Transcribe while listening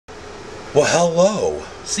Well, hello.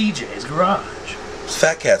 CJ's garage. It's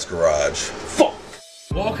FatKat's garage. Fuck.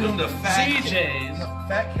 Welcome to CJ's.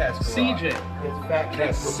 FatKat's garage. CJ. It's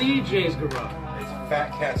FatKat's. CJ's garage. It's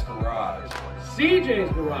FatKat's garage.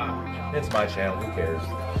 CJ's garage. It's my channel. Who cares?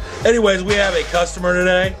 Anyways, we have a customer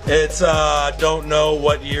today. It's don't know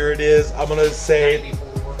what year it is. I'm gonna say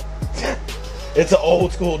it's an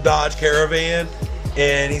old school Dodge Caravan,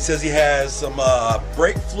 and he says he has some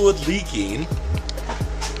brake fluid leaking.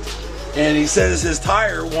 And he says his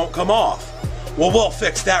tire won't come off. Well, we'll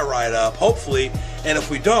fix that right up, hopefully. And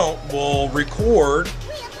if we don't, we'll record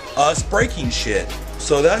us breaking shit.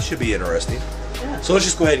 So that should be interesting. Yeah. So let's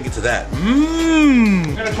just go ahead and get to that.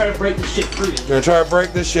 We're gonna try to break this shit free. We're gonna try to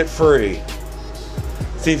break this shit free.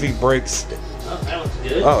 See if he breaks. Oh, that one's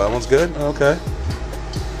good. Oh, that one's good? Okay.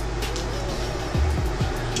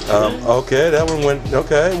 Okay, that one went,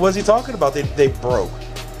 okay. What's he talking about? They broke.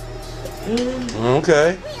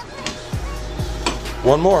 Okay.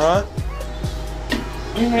 One more, huh?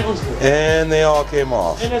 And that one's good. And they all came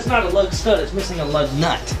off. And it's not a lug stud, it's missing a lug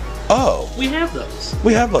nut. Oh. We have those.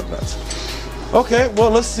 We have lug nuts. Okay, well,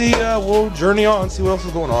 let's see. We'll journey on, see what else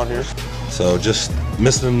is going on here. So just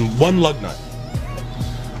missing one lug nut.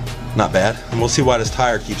 Not bad. And we'll see why this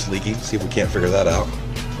tire keeps leaking. See if we can't figure that out.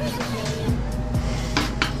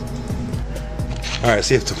 All right,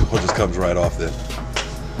 see if the wheel just comes right off then.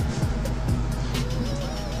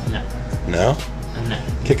 No. No? No.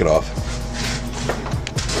 Kick it off.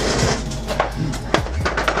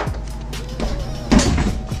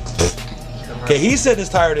 Okay, he said his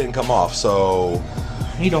tire didn't come off, so...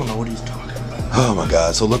 He don't know what he's talking about. Oh my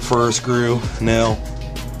god, so look for a screw, nail,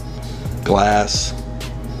 glass.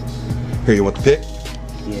 Here, you want the pick?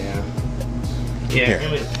 Yeah. Here.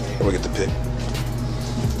 Give me the pick. We'll get the pick.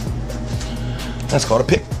 That's called a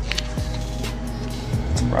pick.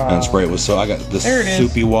 And spray it with, so I got this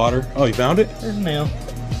soupy water. Oh, you found it? There's a nail.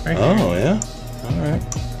 Right oh, there. yeah? Alright.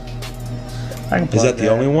 I can plug Is that the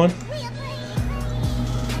only one?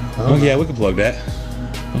 Oh, yeah, we can plug that.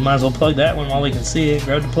 We might as well plug that one while we can see it.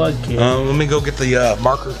 Grab the plug kit. Let me go get the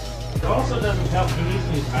marker. It also doesn't help. He needs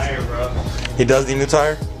a new tire, bro. He does need a new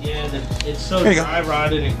tire? Yeah, it's so dry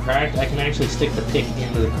rotted and cracked, I can actually stick the pick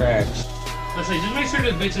into the cracks. Let's see, just make sure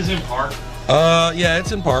the bitch is in park. Yeah,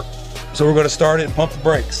 it's in park. So we're going to start it and pump the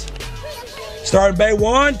brakes. Starting bay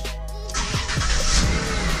one.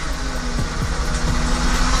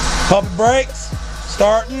 Pump the brakes.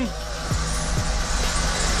 Starting.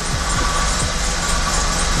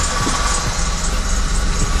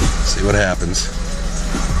 See what happens.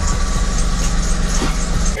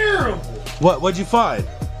 Terrible. What'd you find?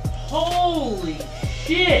 Holy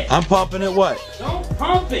shit. I'm pumping it what? Don't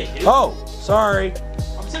pump it, dude. Oh, sorry.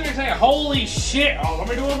 I'm sitting there saying, holy shit. Oh, let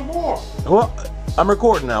me do it more. Well, I'm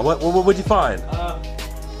recording now. What'd you find?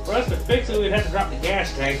 For us to fix it, we'd have to drop the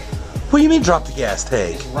gas tank. What do you mean drop the gas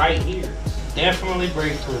tank? It's right here. Definitely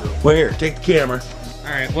break through. Well, here, take the camera.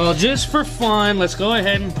 All right, well, just for fun, let's go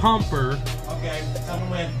ahead and pump her. Okay, tell me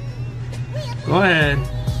when. Go ahead.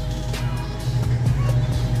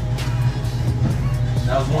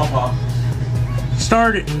 That was one pump.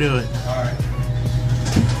 Start it and do it. Alright.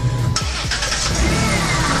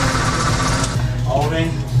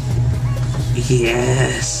 Holding.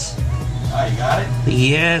 Yes. Oh, you got it?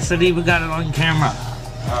 Yes, I even got it on camera.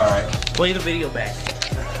 Alright. Play the video back.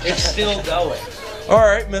 It's still going.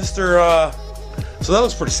 Alright, Mr. So that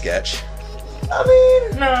looks pretty sketch. I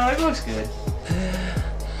mean, no, it looks good.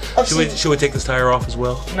 Should we take this tire off as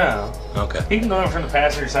well? No. Okay. He can go in from the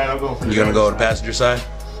passenger side, I'll go from the You're gonna go on the passenger side?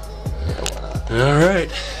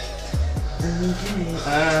 Alright.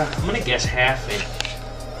 I'm gonna guess half it.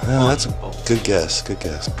 Well, that's a good guess. Good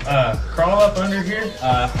guess. Crawl up under here.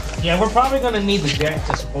 Yeah, we're probably gonna need the jack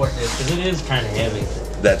to support this because it is kind of heavy.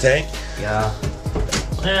 That tank? Yeah.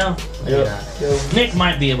 Well, yeah. Nick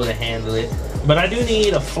might be able to handle it, but I do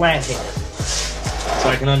need a flat head so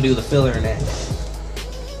I can undo the filler in that.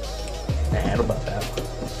 Nah, it'll buff out.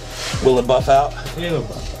 Will it buff out? It'll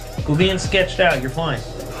buff out. We're being sketched out. You're fine.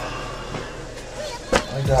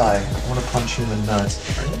 I die. I want to punch you in the nuts.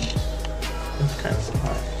 It's kind of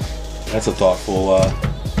hard. That's a thoughtful,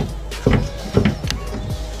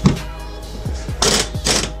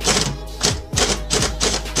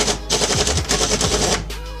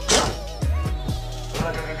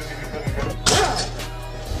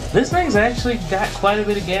 This thing's actually got quite a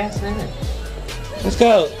bit of gas in it. It's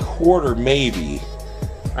got a quarter, maybe.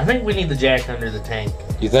 I think we need the jack under the tank.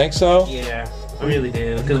 You think so? Yeah, I really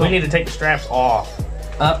do. Because we need to take the straps off.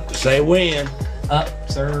 Up. Say when. Up,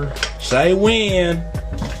 sir. Say when.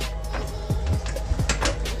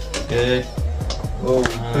 Good. Oh,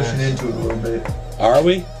 we're pushing into it a little bit. Are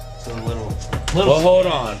we? It's a little Little Well, hold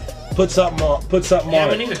on. Put something on. Put something Yeah,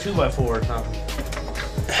 on. we need a 2x4 or something.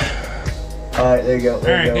 Alright, there you go.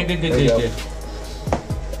 There Alright, you go. good.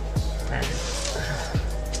 Alright.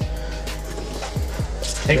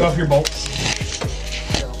 Take off your bolts.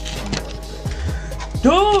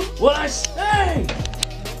 Do what I say!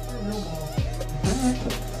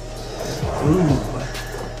 Ooh.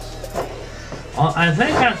 I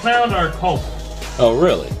think I found our culprit. Oh,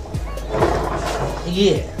 really?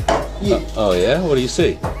 Yeah. Oh, yeah? What do you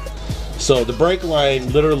see? So the brake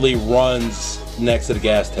line literally runs next to the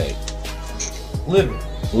gas tank. Literally.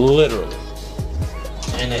 Literally.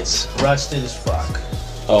 And it's rusted as fuck.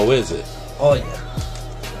 Oh, is it? Oh,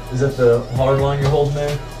 yeah. Is that the hard line you're holding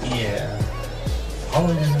there? Yeah.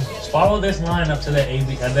 Follow this line up to that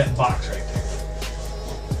that box right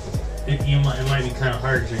there. It might be kind of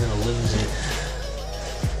hard because you're gonna lose it.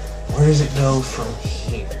 Where does it go from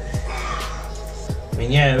here? I mean,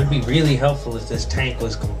 yeah, it would be really helpful if this tank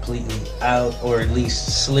was completely out or at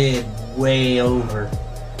least slid way over.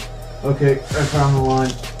 Okay, I found the line.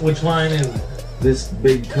 Which line is it? This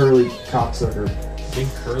big curly cocksucker. Big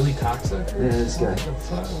curly cocksucker? Yeah, this guy. What the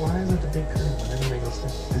fuck? Why is it the big curly? That doesn't make no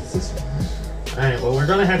sense. It's this one. Alright, well, we're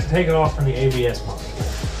gonna have to take it off from the ABS module.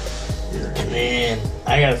 And then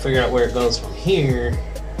I gotta figure out where it goes from here.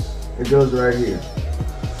 It goes right here.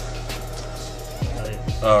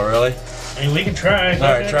 Oh, really? I mean, we can try. All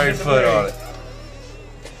right, try your foot on it.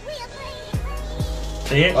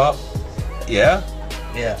 See it? Up. Yeah?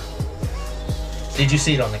 Yeah. Did you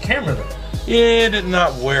see it on the camera though? Yeah, it did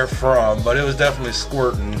not wear from, but it was definitely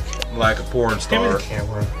squirting like a porn Give me star. the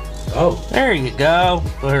camera. Oh, there you go.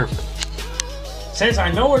 Perfect. Since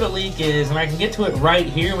I know where the leak is and I can get to it right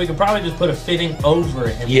here, we could probably just put a fitting over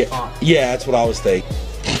it and be Yeah, fine. yeah, that's what I was thinking.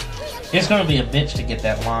 It's gonna be a bitch to get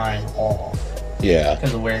that line off Yeah.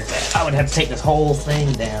 because of where it's at. I would have to take this whole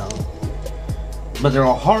thing down. But they're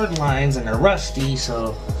all hard lines and they're rusty,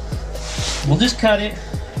 so we'll just cut it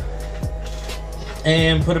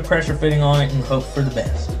and put a pressure fitting on it and hope for the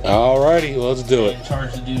best. Alrighty, well, let's do it. And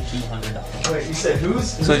charge the dude $200. Wait, you said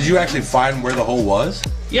who's? So did you actually find where the hole was?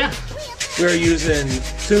 Yeah. We were using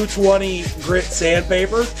 220 grit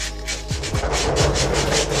sandpaper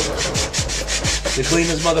to clean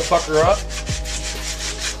this motherfucker up.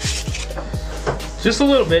 Just a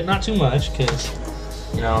little bit, not too much, because,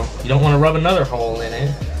 you know, you don't want to rub another hole in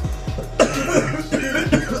it.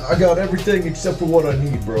 I got everything except for what I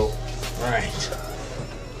need, bro. Right.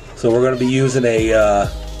 So we're going to be using a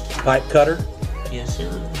pipe cutter Yes, sir.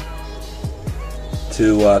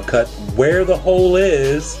 to cut where the hole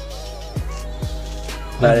is.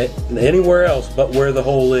 Not anywhere else but where the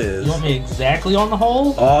hole is. You want me exactly on the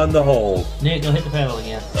hole? On the hole. Nick, go hit the pedal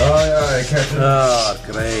again. Alright, Captain. Oh,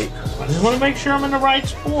 great. I just want to make sure I'm in the right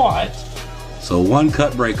spot. So one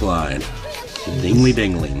cut brake line. Dingly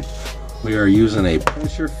dingling. We are using a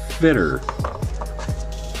pusher fitter.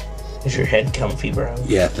 Is your head comfy, bro?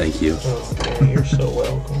 Yeah, thank you. Oh, man, you're so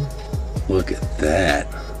welcome. Look at that.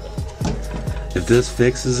 If this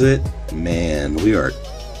fixes it, man, we are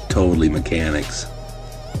totally mechanics.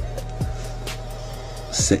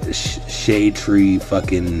 Shade tree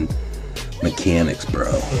fucking mechanics,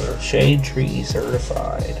 bro. Shade tree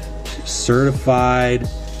certified. Certified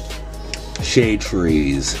shade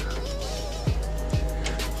trees.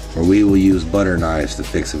 Or we will use butter knives to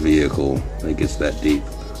fix a vehicle that gets that deep.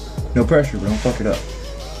 No pressure, bro. Don't fuck it up.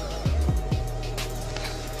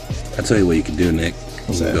 I'll tell you what you can do, Nick.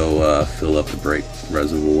 What's You that? can go fill up the brake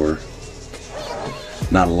reservoir.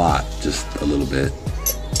 Not a lot, just a little bit.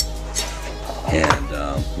 And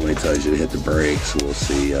when he tells you to hit the brakes, we'll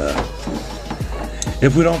see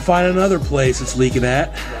if we don't find another place it's leaking at.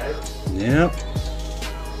 Yep.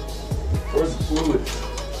 Where's the fluid?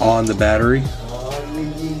 On the battery.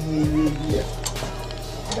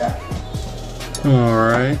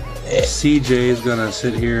 Alright. CJ is gonna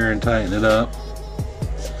sit here and tighten it up.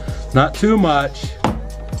 Not too much.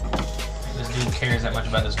 This dude cares that much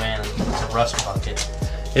about this van. It's a rust bucket.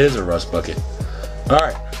 It is a rust bucket.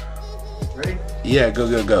 Alright. Ready? Yeah, go,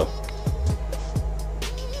 go, go.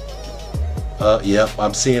 Yep,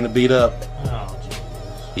 I'm seeing it beat up. Oh, Jesus.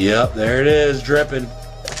 Yep, there it is, dripping.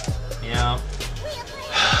 Yeah.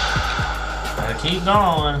 Gotta keep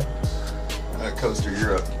going. Coaster,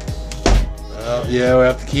 you're up. Yeah, we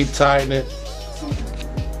have to keep tightening it.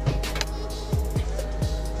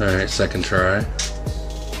 Alright, second try.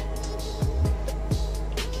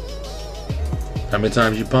 How many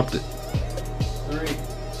times you pumped it?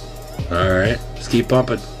 3. Alright, let's keep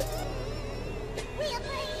pumping.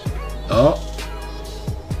 Oh,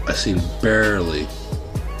 I seen barely.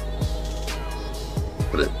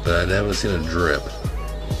 But I haven't seen a drip.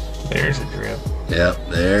 There There's a drip. Yep,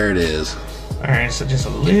 there it is. All right, so just a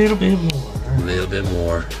little bit more. A little bit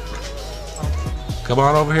more. Come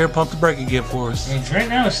on over here, pump the brake again for us. And right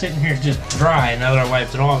now it's sitting here just dry. Now that I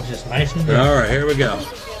wiped it off, it's just nice and dry. All right, here we go.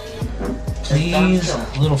 These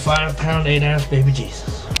little 5-pound, 8-ounce baby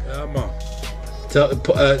Jesus. Come on.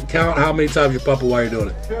 Count how many times you pump it while you're doing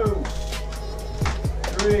it. 2,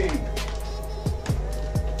 3,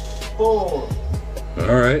 4. All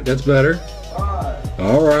right, that's better. 5.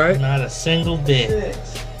 All right, Not a single bit.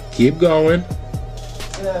 6, keep going.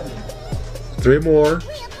 7, 3 more.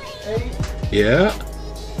 8, Yeah.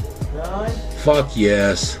 9, Fuck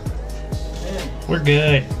yes. 10. We're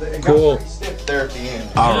good. It got Cool. pretty stiff there at the end.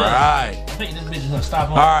 All right. I think this bitch is gonna stop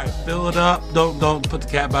on. All right, fill it up. Don't put the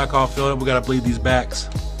cap back on. Fill it up. We gotta bleed these backs.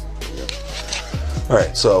 All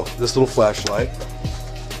right, so this little flashlight.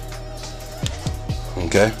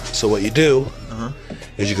 Okay, so what you do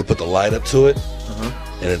is you can put the light up to it,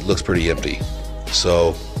 and it looks pretty empty.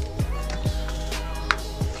 So,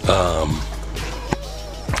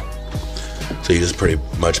 so you just pretty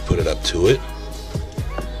much put it up to it.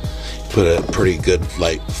 Put a pretty good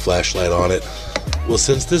light flashlight on it. Well,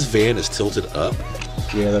 since this van is tilted up,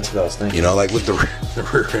 Yeah, that's what I was thinking. you know, like with the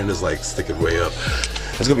rear end is like sticking way up.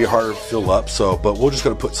 It's gonna be harder to fill up. So, but we're just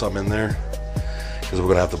gonna put some in there because we're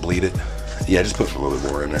gonna have to bleed it. Yeah, just put a little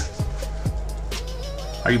bit more in there.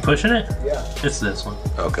 Are you pushing it? Yeah. It's this one.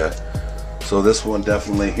 Okay. So this one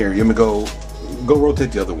definitely here. You want me to go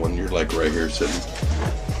rotate the other one. You're like right here sitting.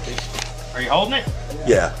 Are you holding it?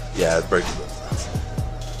 Yeah, it's breaking.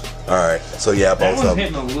 All right. So yeah, That both one's of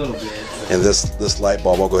them. hitting a little bit. And this light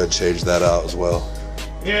bulb, I'll go ahead and change that out as well.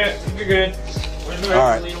 Yeah, you're good. All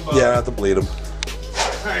right. Yeah, I have to bleed them.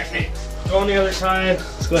 All right, Nick. Go on the other side.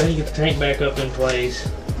 Let's go ahead and get the tank back up in place.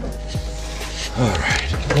 All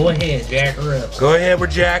right. Go ahead, jack her up. Go ahead. We're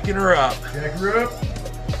jacking her up. Jack her up.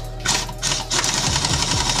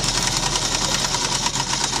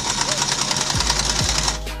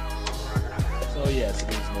 So yes, it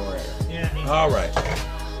needs more air. Yeah. All right.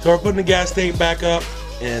 So we're putting the gas tank back up,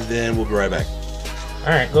 and then we'll be right back. All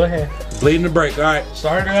right, go ahead. Bleeding the brake. All right.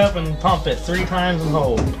 Start it up and pump it 3 times and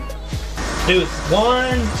hold. Do it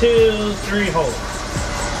 1, 2, 3, hold.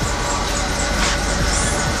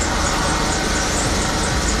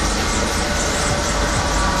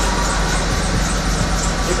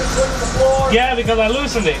 If it's hitting the floor. Yeah, because I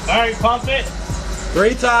loosened it. All right, pump it.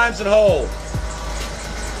 3 times and hold.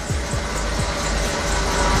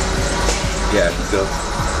 Yeah, keep going.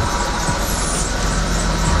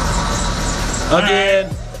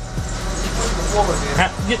 Again.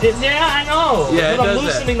 Yeah, I know. Yeah, it but I'm does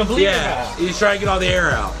loosening that. the bleeder Yeah, valve. he's trying to get all the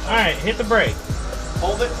air out. All right, hit the brake.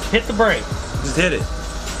 Hold it. Hit the brake. Just hit it.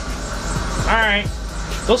 All right.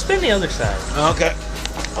 Go spin the other side. Okay.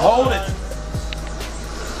 Hold it.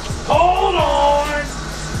 Hold on.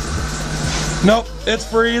 Nope, it's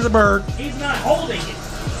free as a bird. He's not holding it.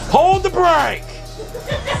 Hold the brake.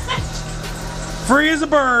 Free as a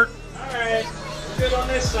bird. All right. Good on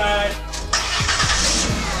this side.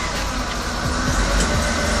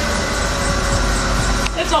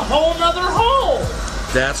 It's a whole nother hole.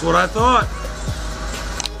 That's what I thought.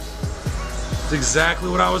 It's exactly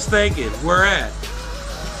what I was thinking. Where at?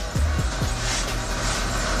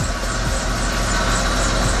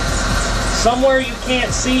 Somewhere you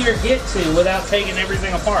can't see or get to without taking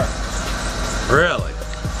everything apart. Really?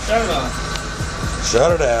 Shut it off.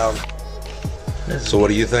 Shut her down. So what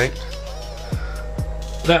do you think?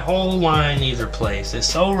 That whole line needs replaced. It's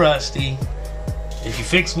so rusty. If you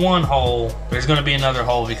fix one hole, there's going to be another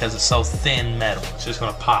hole because it's so thin metal. It's just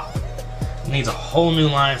going to pop. It needs a whole new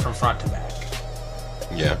line from front to back.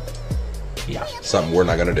 Yeah. Yeah, Something we're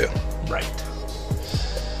not gonna do. right.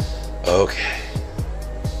 Okay.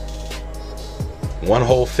 One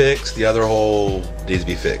hole fixed, the other hole needs to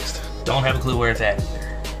be fixed. Don't have a clue where it's at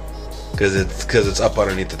either. Cause it's up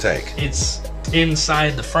underneath the tank. It's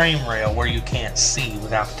inside the frame rail where you can't see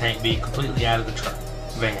without the tank being completely out of the truck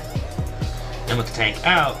van. And with the tank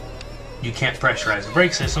out, you can't pressurize the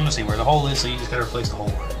brake system to see where the hole is, so you just gotta replace the whole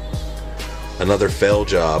line. Another fail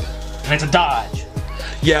job. And it's a Dodge.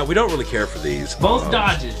 Yeah, we don't really care for these. Both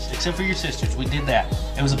Dodges, except for your sister's, we did that.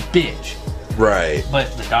 It was a bitch. Right.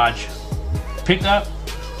 But the Dodge pickup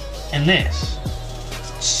and this,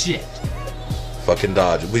 shit. Fucking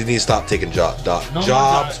Dodge. We need to stop taking No more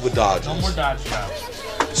jobs Dodge. with Dodges. No more Dodge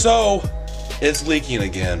jobs. So, it's leaking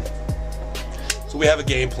again. So we have a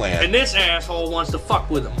game plan. And this asshole wants to fuck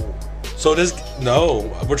with them more. So no,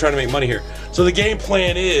 we're trying to make money here. So the game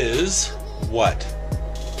plan is what?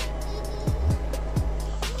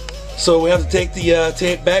 So we have to take the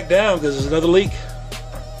tank back down because there's another leak.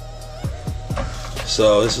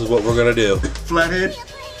 So this is what we're gonna do. Flathead.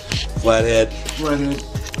 Flathead. Flathead.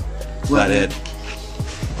 Flathead.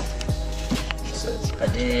 I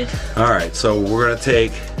did. Alright, so we're gonna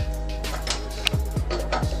take,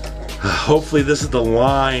 hopefully this is the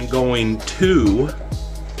line going to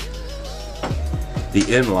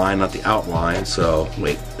the in line, not the outline. So,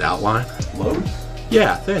 wait, the outline? Load.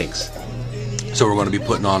 Yeah, thanks. So we're gonna be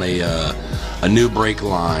putting on a new brake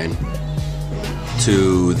line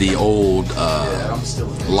to the old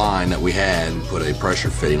line that we had and put a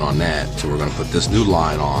pressure fitting on that. So we're gonna put this new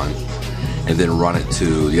line on and then run it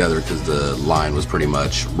to the other because the line was pretty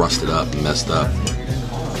much rusted up and messed up.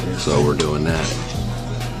 So we're doing that.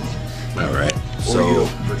 All right. So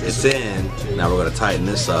it's in. Now we're gonna tighten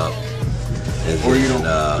this up and Or you don't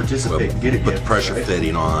then participate and get it put yet, the pressure right?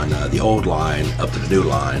 fitting on the old line up to the new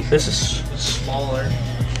line. This is smaller.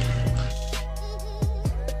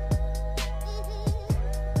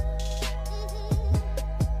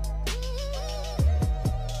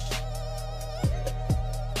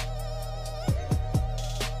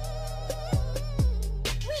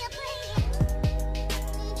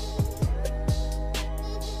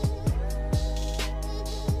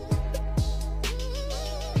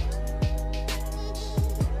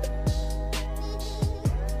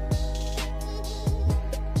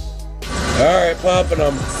 All right, pumping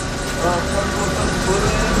them.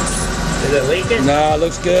 Is it leaking? Nah,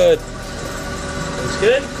 looks good. Looks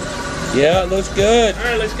good? Yeah, it looks good.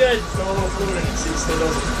 Alright, looks good. Throw a little fluid in it, see if it still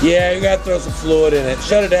doesn't. Yeah, you gotta throw some fluid in it.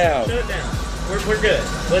 Shut it down. Shut it down. We're good.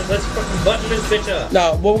 Let's fucking button this bitch up.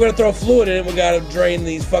 No, well, we're gonna throw fluid in it. We gotta drain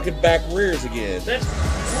these fucking back rears again. That's 1,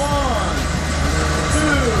 2,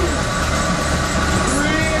 3,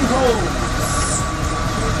 and hold.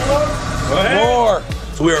 go ahead. More.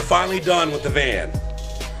 So we are finally done with the van.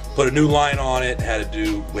 Put a new line on it. Had to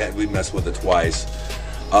do. We messed with it twice.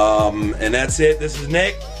 And that's it. This is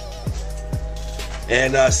Nick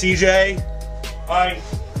and CJ. Hi.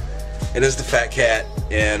 And this is the FatKat.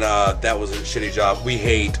 And that was a shitty job. We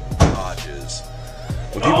hate Dodges.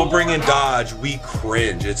 When people bring in Dodge, we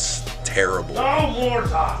cringe. It's terrible. No more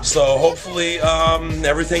talk. So hopefully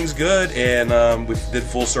everything's good, and we did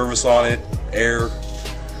full service on it, air,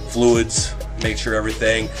 fluids, made sure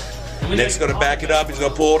everything. Nick's gonna back it up. He's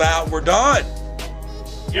gonna pull it out. We're done.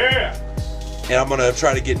 Yeah. And I'm gonna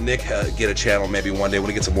try to get Nick get a channel maybe one day when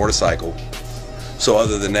he gets a motorcycle. So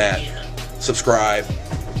other than that, subscribe.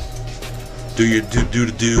 Do your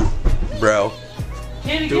do, bro.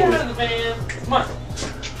 Kenny, get out of the van. Come on.